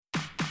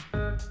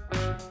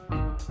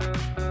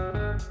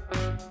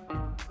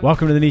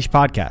Welcome to the Niche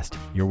Podcast,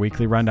 your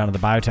weekly rundown of the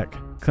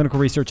biotech, clinical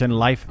research, and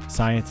life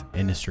science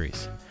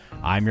industries.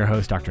 I'm your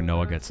host, Dr.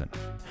 Noah Goodson.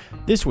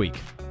 This week,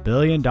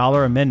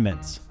 billion-dollar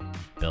amendments,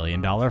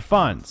 billion-dollar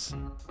funds,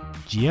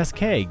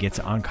 GSK gets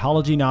an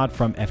oncology nod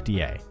from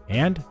FDA,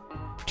 and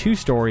two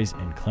stories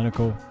in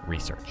clinical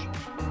research.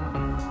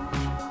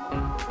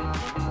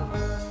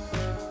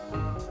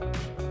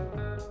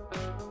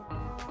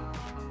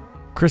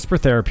 CRISPR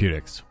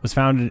Therapeutics was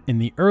founded in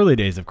the early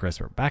days of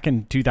CRISPR, back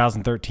in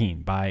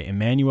 2013, by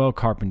Emmanuel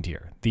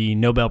Carpentier, the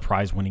Nobel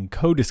Prize-winning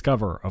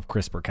co-discoverer of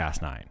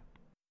CRISPR-Cas9.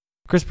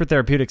 CRISPR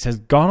Therapeutics has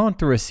gone on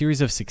through a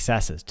series of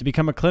successes to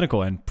become a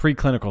clinical and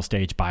preclinical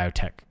stage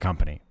biotech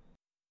company.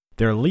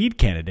 Their lead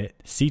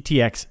candidate,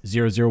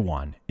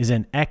 CTX001, is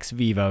an ex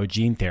vivo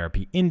gene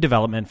therapy in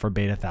development for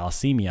beta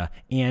thalassemia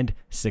and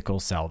sickle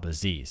cell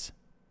disease.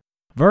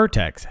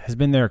 Vertex has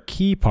been their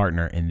key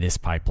partner in this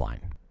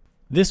pipeline.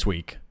 This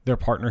week, their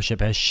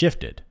partnership has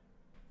shifted.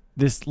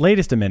 This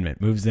latest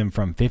amendment moves them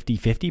from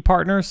 50-50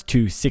 partners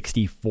to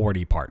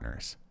 60-40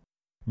 partners.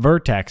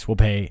 Vertex will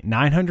pay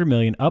 $900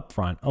 million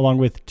upfront along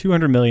with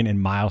 $200 million in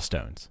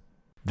milestones.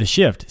 The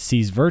shift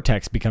sees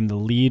Vertex become the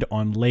lead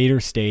on later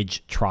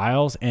stage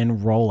trials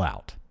and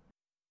rollout.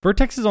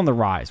 Vertex is on the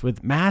rise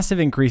with massive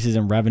increases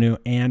in revenue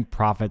and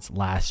profits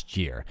last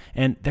year,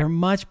 and they're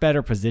much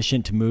better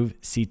positioned to move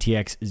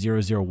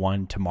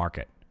CTX001 to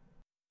market.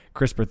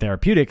 CRISPR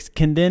Therapeutics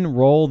can then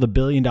roll the $1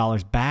 billion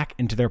back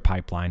into their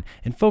pipeline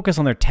and focus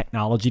on their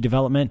technology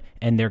development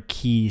and their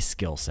key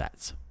skill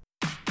sets.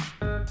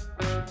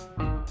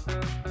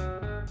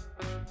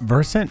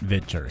 Versant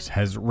Ventures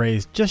has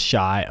raised just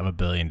shy of $1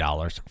 billion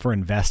for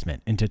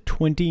investment into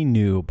 20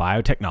 new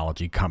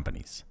biotechnology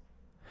companies.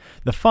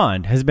 The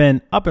fund has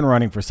been up and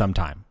running for some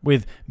time,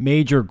 with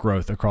major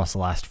growth across the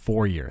last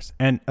 4 years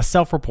and a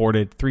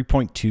self-reported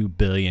 $3.2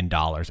 billion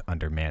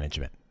under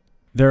management.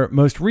 Their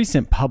most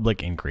recent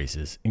public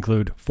increases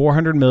include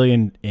 $400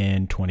 million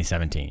in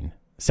 2017,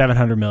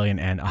 $700 million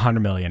and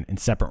 $100 million in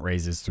separate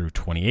raises through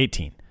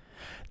 2018.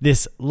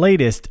 This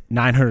latest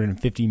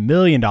 $950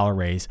 million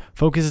raise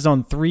focuses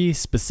on three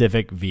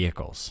specific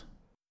vehicles.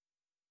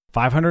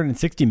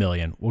 $560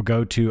 million will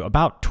go to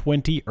about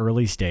 20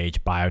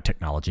 early-stage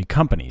biotechnology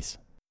companies.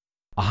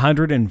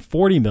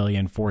 $140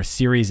 million for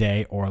Series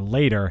A or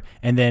later,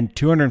 and then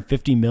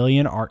 $250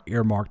 million are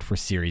earmarked for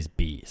Series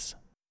Bs.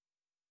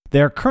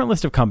 Their current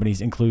list of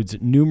companies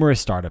includes numerous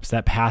startups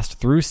that passed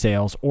through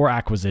sales or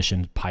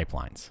acquisition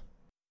pipelines.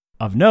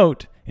 Of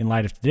note, in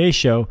light of today's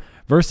show,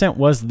 Versant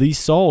was the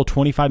sole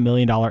 $25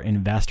 million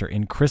investor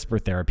in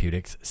CRISPR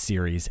Therapeutics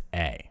Series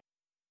A.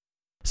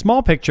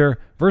 Small picture,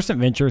 Versant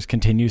Ventures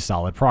continues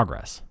solid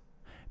progress.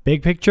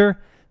 Big picture,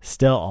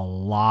 still a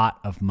lot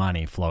of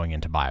money flowing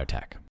into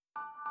biotech.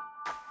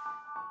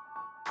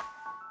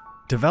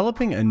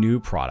 Developing a new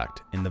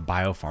product in the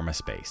biopharma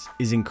space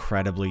is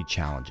incredibly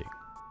challenging.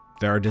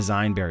 There are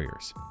design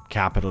barriers,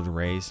 capital to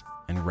raise,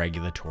 and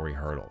regulatory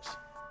hurdles.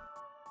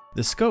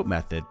 The SCOPE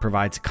method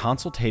provides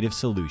consultative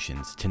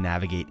solutions to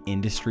navigate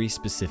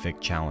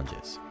industry-specific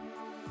challenges.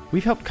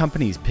 We've helped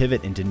companies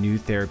pivot into new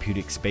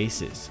therapeutic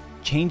spaces,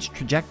 change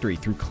trajectory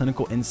through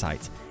clinical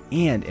insights,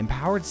 and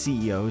empowered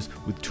CEOs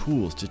with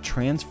tools to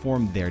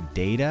transform their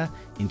data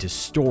into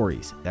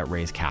stories that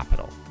raise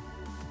capital.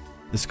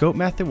 The SCOPE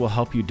method will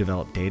help you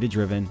develop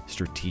data-driven,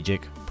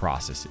 strategic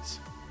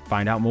processes.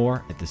 Find out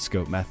more at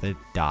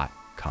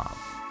thescopemethod.com.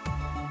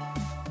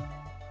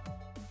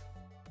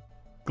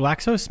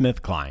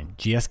 GlaxoSmithKline,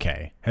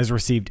 GSK, has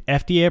received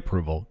FDA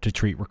approval to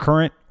treat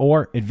recurrent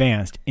or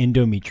advanced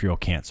endometrial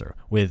cancer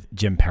with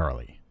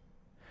Jemperli.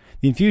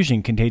 The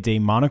infusion contains a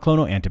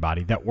monoclonal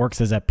antibody that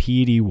works as a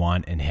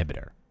PD-1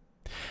 inhibitor.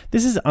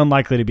 This is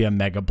unlikely to be a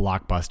mega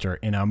blockbuster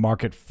in a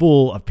market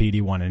full of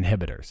PD-1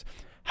 inhibitors.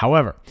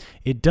 However,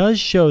 it does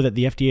show that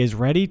the FDA is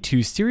ready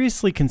to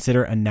seriously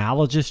consider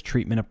analogous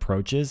treatment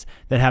approaches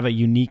that have a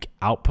unique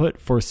output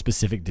for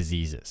specific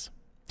diseases.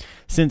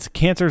 Since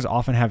cancers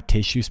often have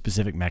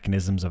tissue-specific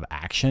mechanisms of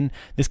action,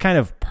 this kind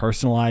of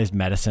personalized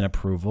medicine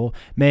approval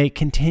may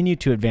continue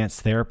to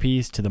advance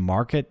therapies to the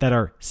market that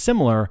are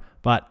similar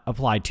but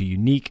applied to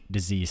unique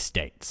disease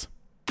states.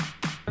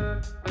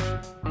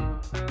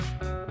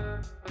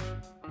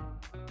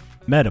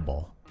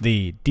 Medable,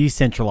 the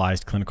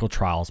decentralized clinical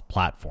trials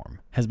platform,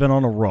 has been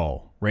on a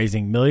roll,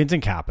 raising millions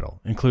in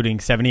capital, including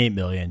 $78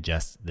 million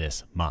just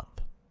this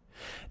month.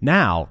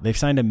 Now, they've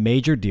signed a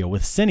major deal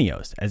with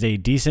Syneos as a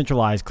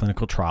decentralized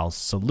clinical trials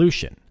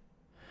solution.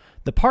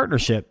 The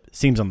partnership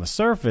seems on the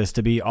surface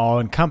to be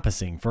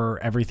all-encompassing for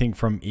everything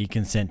from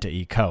e-consent to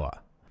e-COA.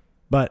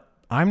 But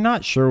I'm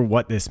not sure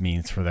what this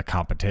means for the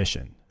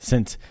competition,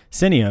 since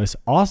Syneos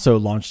also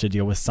launched a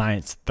deal with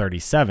Science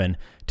 37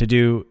 to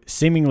do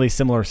seemingly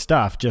similar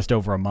stuff just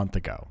over a month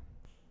ago.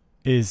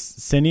 Is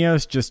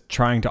Syneos just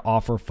trying to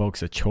offer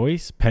folks a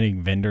choice,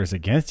 pitting vendors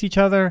against each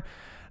other?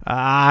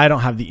 I don't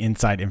have the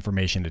inside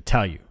information to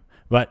tell you,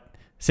 but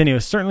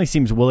Syneos certainly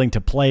seems willing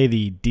to play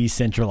the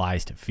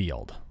decentralized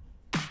field.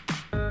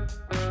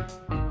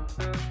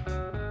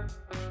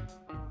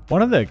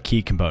 One of the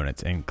key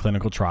components in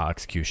clinical trial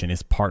execution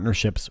is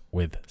partnerships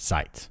with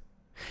sites.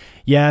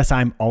 Yes,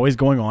 I'm always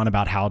going on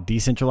about how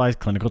decentralized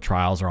clinical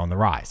trials are on the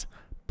rise,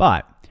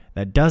 but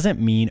that doesn't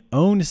mean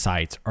owned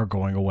sites are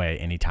going away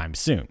anytime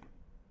soon.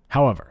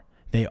 However,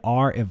 they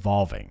are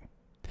evolving.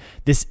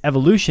 This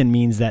evolution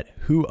means that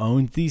who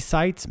owns these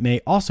sites may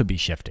also be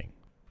shifting.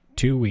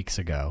 2 weeks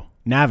ago,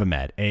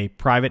 Navimed, a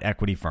private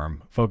equity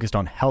firm focused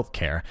on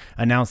healthcare,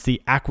 announced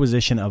the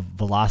acquisition of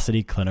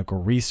Velocity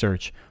Clinical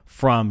Research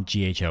from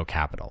GHO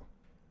Capital.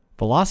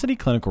 Velocity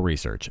Clinical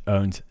Research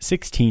owns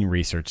 16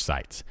 research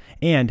sites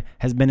and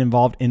has been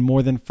involved in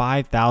more than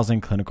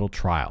 5,000 clinical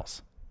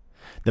trials.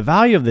 The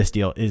value of this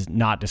deal is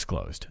not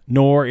disclosed,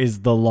 nor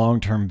is the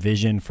long-term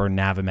vision for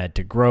Navimed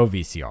to grow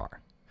VCR.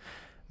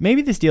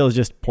 Maybe this deal is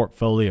just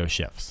portfolio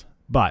shifts,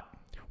 but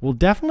we'll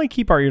definitely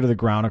keep our ear to the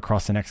ground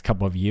across the next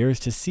couple of years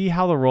to see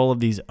how the role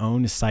of these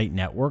owned site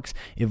networks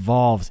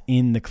evolves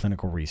in the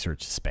clinical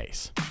research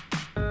space.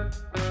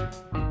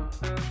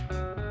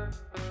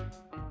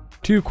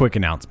 2 quick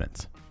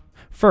announcements.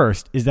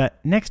 First is that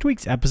next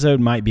week's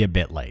episode might be a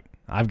bit late.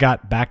 I've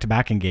got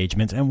back-to-back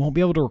engagements and won't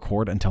be able to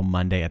record until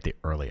Monday at the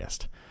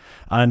earliest.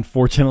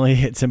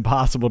 Unfortunately, it's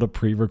impossible to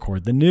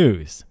pre-record the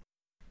news.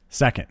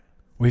 Second,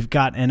 we've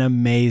got an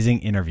amazing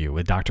interview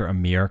with Dr.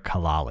 Amir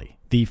Kalali,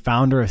 the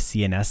founder of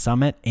CNS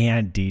Summit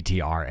and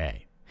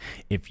DTRA.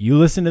 If you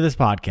listen to this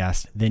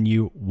podcast, then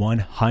you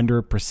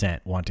 100%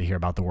 want to hear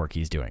about the work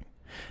he's doing.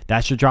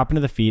 That should drop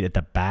into the feed at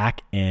the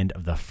back end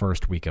of the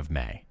first week of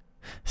May.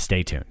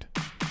 Stay tuned.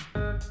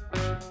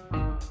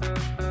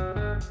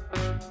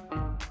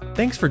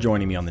 Thanks for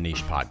joining me on the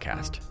Niche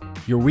Podcast,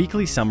 your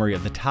weekly summary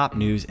of the top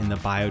news in the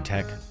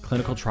biotech,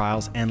 clinical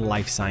trials, and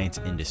life science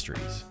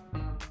industries.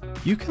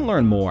 You can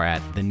learn more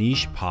at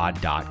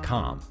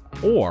thenichepod.com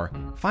or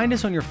find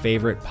us on your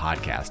favorite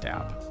podcast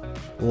app.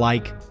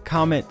 Like,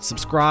 comment,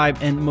 subscribe,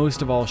 and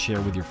most of all,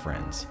 share with your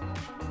friends.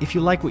 If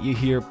you like what you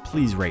hear,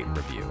 please rate and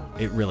review.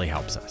 It really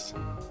helps us.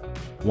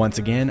 Once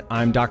again,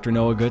 I'm Dr.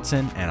 Noah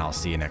Goodson, and I'll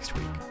see you next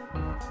week.